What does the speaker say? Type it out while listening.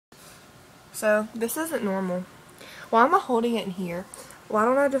So, this isn't normal. Why am I holding it in here? Why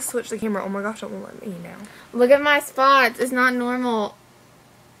don't I just switch the camera? Oh my gosh, it won't let me now. Look at my spots. It's not normal.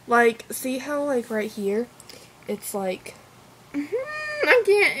 Like, see how, like, right here, it's like... I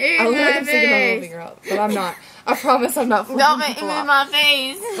can't I look like I'm sticking my middle finger up, but I'm not. I promise I'm not. Don't make me move my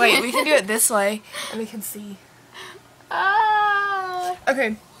face. Wait, we can do it this way, and we can see. Oh.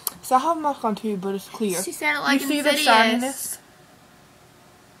 Okay, so I have milk on too, but it's clear. She sounded like you see Insidious. the shininess?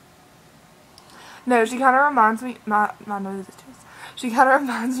 No, she kind of reminds me. My nose is too. She kind of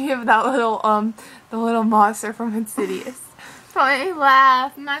reminds me of that little the little monster from Insidious. Don't make me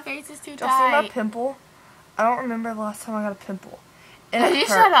laugh. My face is too Did y'all see my tight. pimple? I don't remember the last time I got a pimple. And Did it you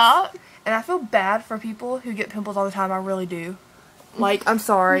hurts. shut up? And I feel bad for people who get pimples all the time. I really do. Like, I'm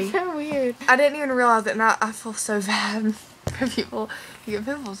sorry. So weird. I didn't even realize it, and I feel so bad for people who get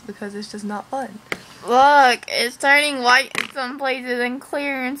pimples because it's just not fun. Look, it's turning white in some places and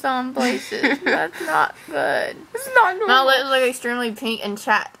clear in some places. That's not good. It's not normal. My lips look extremely pink and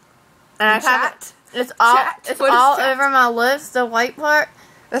chapped. And I Chat? It's all Chat? it's What is all chat? over my lips, the white part.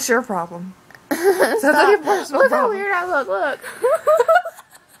 That's your problem. Sounds like your personal Look how problem. weird I look. Look.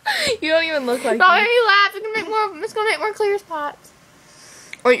 You don't even look like Don't you. make me laugh. It's gonna make more clear spots.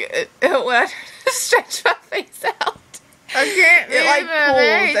 Like, when I try to stretch my face out. I can't. It, like, move my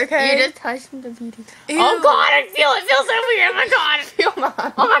face. pulls, okay? You just touched the beauty. Ew. Oh God, I feel it. Feels so weird. Oh my God. Feel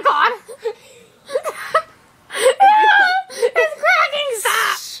mine. Oh my God. It's cracking.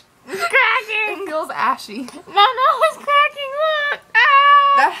 Stop. It's cracking. It feels ashy. No, it's cracking. Look.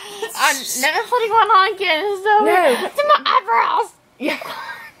 Ah. I'm never putting one on again. It's so weird. No. It's in my eyebrows. Yeah.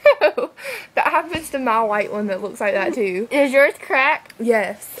 That happens to my white one that looks like that too. Is yours cracked?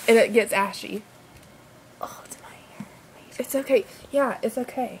 Yes. And it gets ashy. Oh, it's my hair. It's okay. Yeah, it's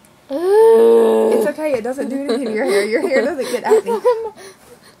okay. Ooh. It's okay. It doesn't do anything to your hair. Your hair doesn't get acne.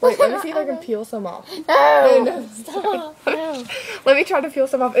 Wait, let me see if I can peel some off. No. Stop. No. Let me try to peel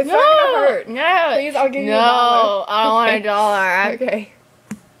some off. It's No. not gonna hurt. No. Please, I'll give you No, $1. I don't want $1. Okay.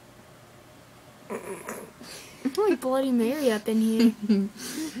 I'm like Bloody Mary up in here.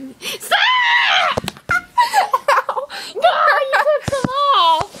 Stop! No, you took them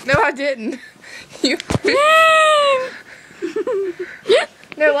off. No, I didn't. You.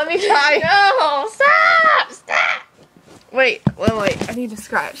 No, let me try. No, stop. Wait. I need to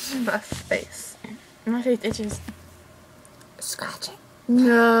scratch my face. My face itches. Scratching.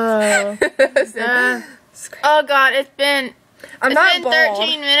 No. Scratch. Oh God, it's been I'm it's not been bald.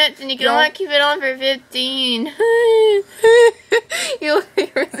 13 minutes and you can No. only keep it on for 15. You look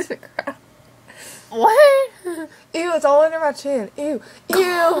like you're in the crowd. What? Ew, it's all under my chin. Ew. Ew.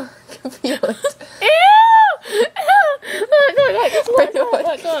 I can feel it. Ew!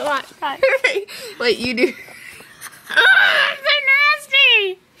 Look, watch. Wait, you do. It's so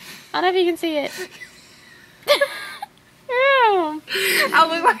nasty! I don't know if you can see it. Ew. I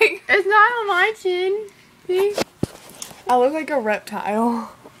look like It's not on my chin. See? I look like a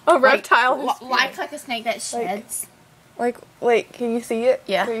reptile. A reptile. Like a snake that sheds. Like, wait, can you see it?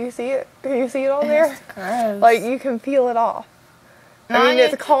 Yeah. Can you see it? Can you see it on there? Gross. Like, you can peel it off. I mean,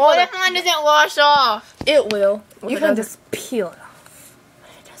 it's called. What if mine doesn't wash off? It will. What You if it can doesn't? just peel it off. What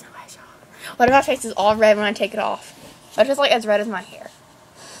if it doesn't wash off? What if my face is all red when I take it off? It's just like as red as my hair.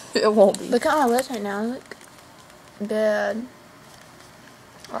 It won't be. Look at my lips right now. Look bad.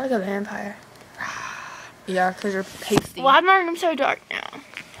 I like a vampire. Yeah, because you're pasty. Why is my room so dark now?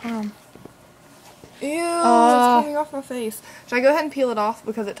 Ew, it's coming off my face. Should I go ahead and peel it off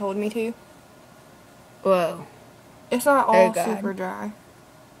because it told me to? Whoa. It's not Oh, all God. super dry.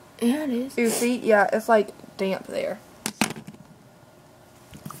 Yeah, it is. You see? Yeah, it's like damp there.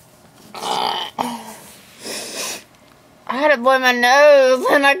 I had to blow my nose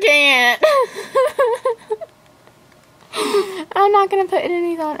and I can't. I'm not gonna put any of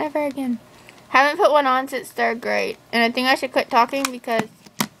these on ever again. Haven't put one on since 3rd grade, and I think I should quit talking because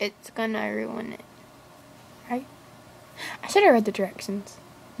it's gonna ruin it. Right? I should have read the directions.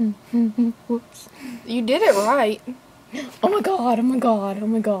 Whoops. You did it right. Oh my god, oh my god, oh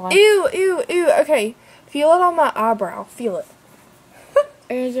my god. Ew, ew, ew. Okay, feel it on my eyebrow. Feel it.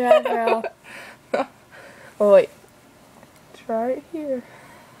 There's your eyebrow. Oh, wait. It's right here.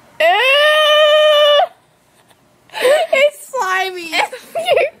 It's slimy. It's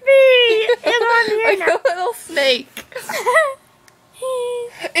your feet. It's on here Like now. a little snake.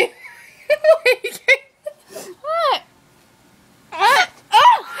 What? What?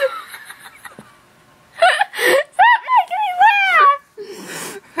 Oh! Stop making me laugh!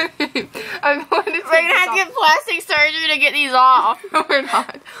 I'm going to We're gonna have to get plastic surgery to get these off. No, we're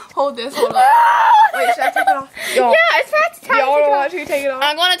not. Hold this. Hold on. Wait, should I take it off? Yeah, it's about to Y'all want to watch me take it off?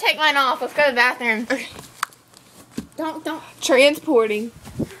 I'm gonna take mine off. Let's go to the bathroom. Don't. Transporting.